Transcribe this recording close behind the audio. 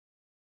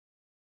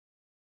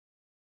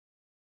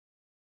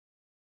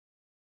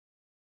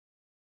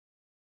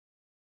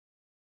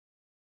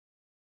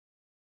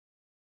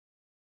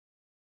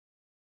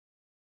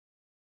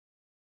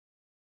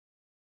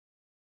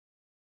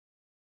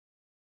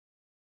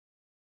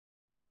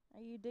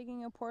Are you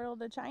digging a portal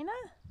to China?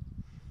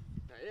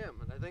 I am,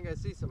 and I think I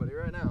see somebody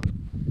right now.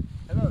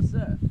 Hello,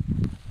 sir.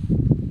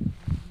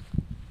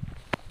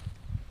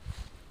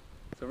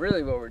 So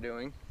really what we're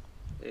doing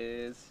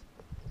is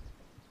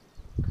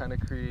kind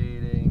of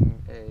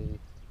creating a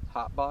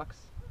HotBox,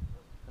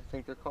 I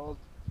think they're called.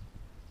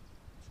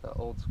 It's the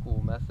old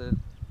school method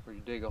where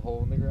you dig a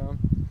hole in the ground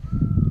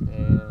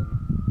and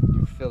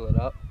you fill it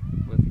up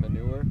with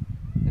manure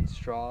and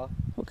straw.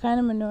 What kind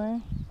of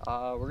manure?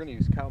 We're going to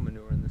use cow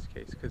manure in this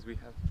case because we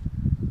have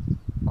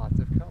lots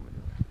of cow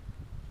manure.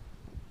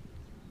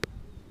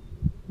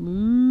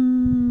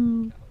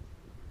 Moo.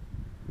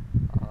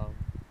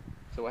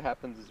 So what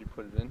happens is you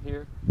put it in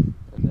here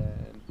and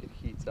then it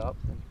heats up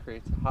and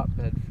creates a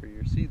hotbed for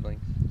your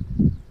seedlings.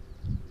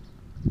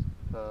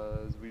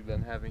 Because we've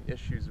been having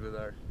issues with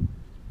our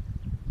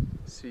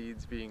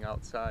seeds being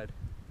outside,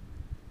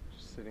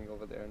 just sitting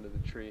over there under the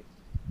tree.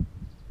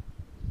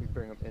 We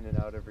bring them in and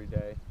out every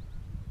day.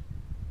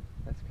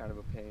 That's kind of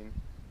a pain.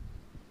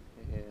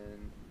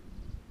 And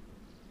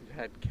we've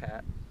had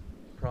cat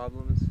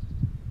problems.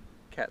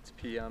 Cats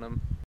pee on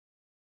them.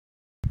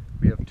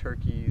 We have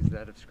turkeys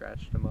that have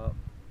scratched them up.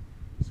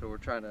 So we're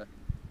trying to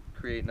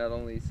create not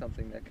only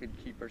something that could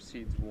keep our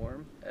seeds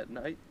warm at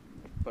night,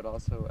 but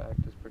also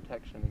act as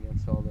protection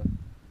against all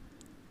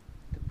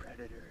the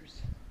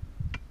predators.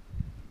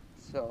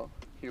 So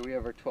here we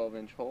have our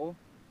 12-inch hole,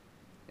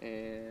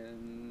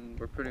 and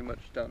we're pretty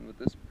much done with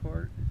this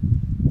part.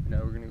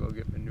 Now we're gonna go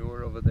get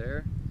manure over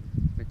there,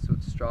 mix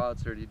with straw.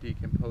 It's already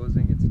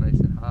decomposing, it's nice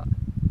and hot.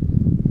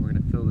 We're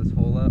gonna fill this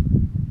hole up,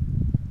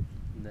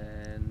 and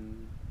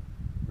then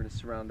we're gonna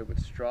surround it with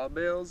straw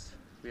bales.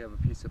 We have a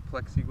piece of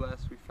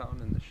plexiglass we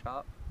found in the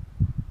shop,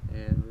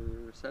 and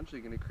we're essentially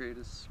gonna create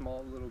a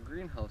small little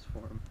greenhouse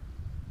for them,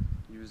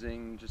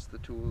 using just the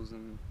tools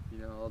and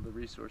all the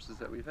resources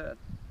that we've had.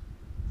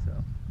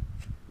 So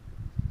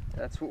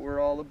that's what we're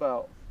all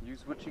about.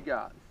 Use what you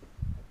got,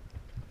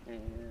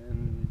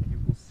 and you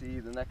will see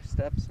the next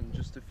steps in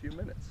just a few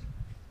minutes.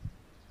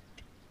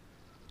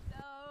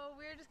 So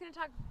we're just going to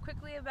talk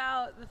quickly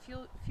about the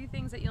few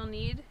things that you'll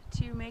need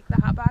to make the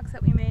HotBox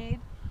that we made.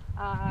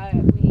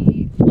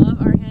 We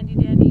love our handy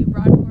dandy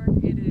broad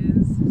fork. It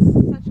is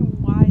such a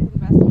wise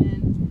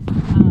investment.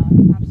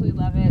 Absolutely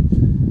love it.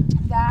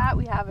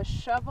 We have a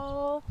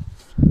shovel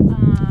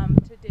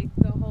to dig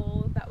the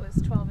hole that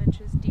was 12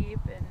 inches deep,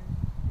 and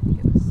I think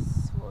it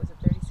was, what was it,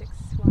 36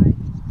 wide?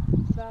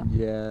 About?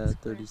 Yeah,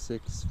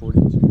 36,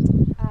 42.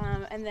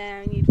 And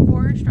then we need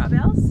 4 straw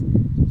bales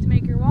to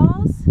make your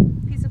walls,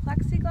 a piece of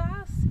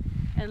plexiglass,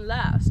 and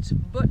last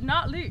but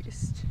not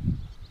least,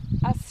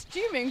 a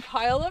steaming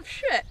pile of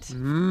shit.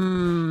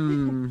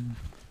 Mmm.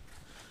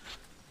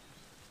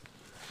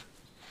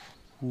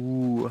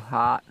 Ooh,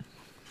 hot.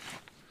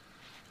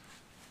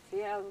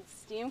 See how the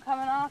steam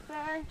coming off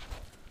there?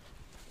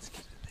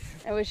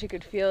 I wish you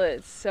could feel it.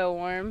 It's so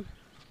warm.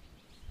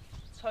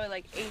 It's probably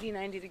like 80,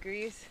 90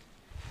 degrees.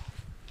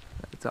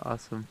 That's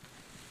awesome.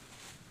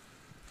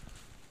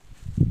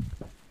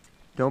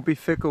 Don't be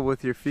fickle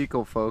with your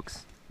fecal,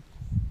 folks.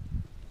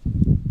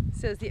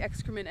 Says the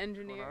excrement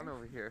engineer. What's going on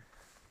over here?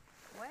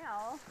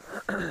 Well,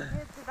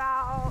 it's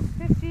about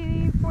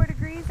 54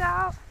 degrees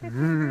out. 50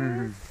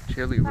 degrees.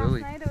 Chilly,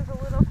 really. Last night it was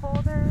a little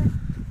colder.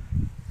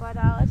 But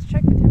let's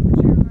check the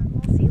temperature of our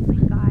little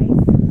seedling, guys.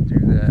 Let's do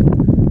that.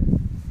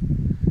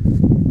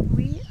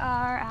 We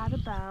are at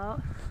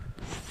about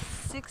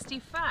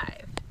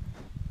 65.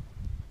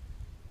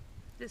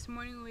 This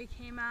morning when we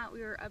came out,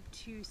 we were up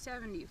to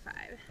 75.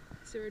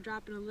 So we're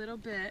dropping a little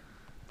bit,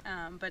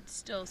 but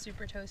still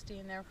super toasty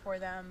in there for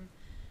them.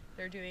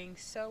 They're doing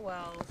so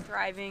well,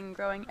 thriving,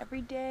 growing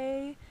every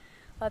day.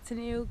 Lots of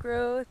new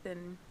growth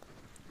and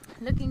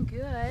looking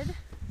good.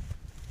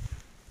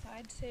 So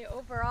I'd say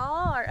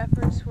overall our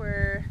efforts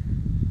were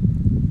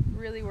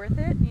really worth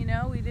it. We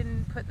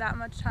didn't put that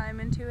much time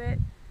into it.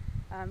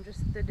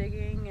 Just the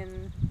digging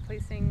and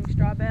placing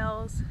straw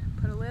bales,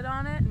 put a lid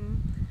on it,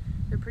 and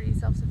they're pretty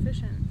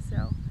self-sufficient.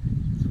 So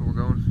that's what we're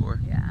going for.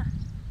 Yeah.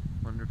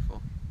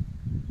 Wonderful.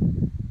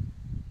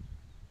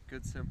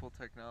 Good, simple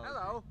technology.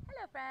 Hello.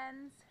 Hello,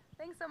 friends.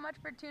 Thanks so much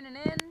for tuning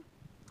in.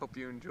 Hope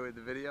you enjoyed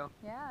the video.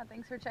 Yeah,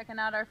 thanks for checking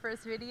out our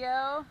first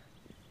video,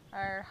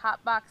 our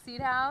HotBox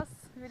seed house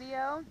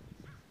video.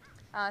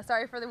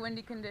 Sorry for the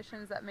windy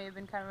conditions. That may have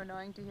been kind of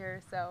annoying to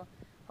hear, so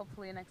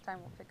hopefully next time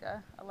we'll pick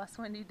a less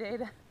windy day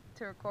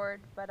to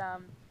record. But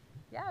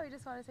yeah, we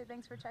just want to say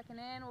thanks for checking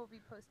in. We'll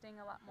be posting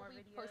a lot more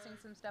videos. Posting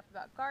some stuff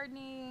about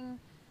gardening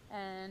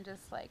and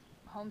just like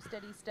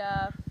homesteady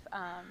stuff,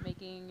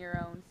 making your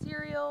own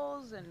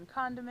cereals and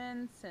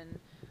condiments and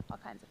all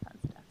kinds of fun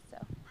stuff. So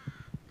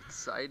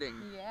exciting.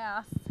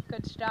 Yeah,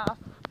 good stuff.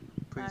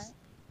 Please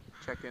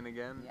check in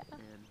again. Yeah.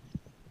 And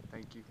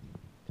thank you.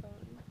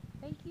 Totally.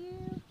 Thank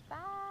you.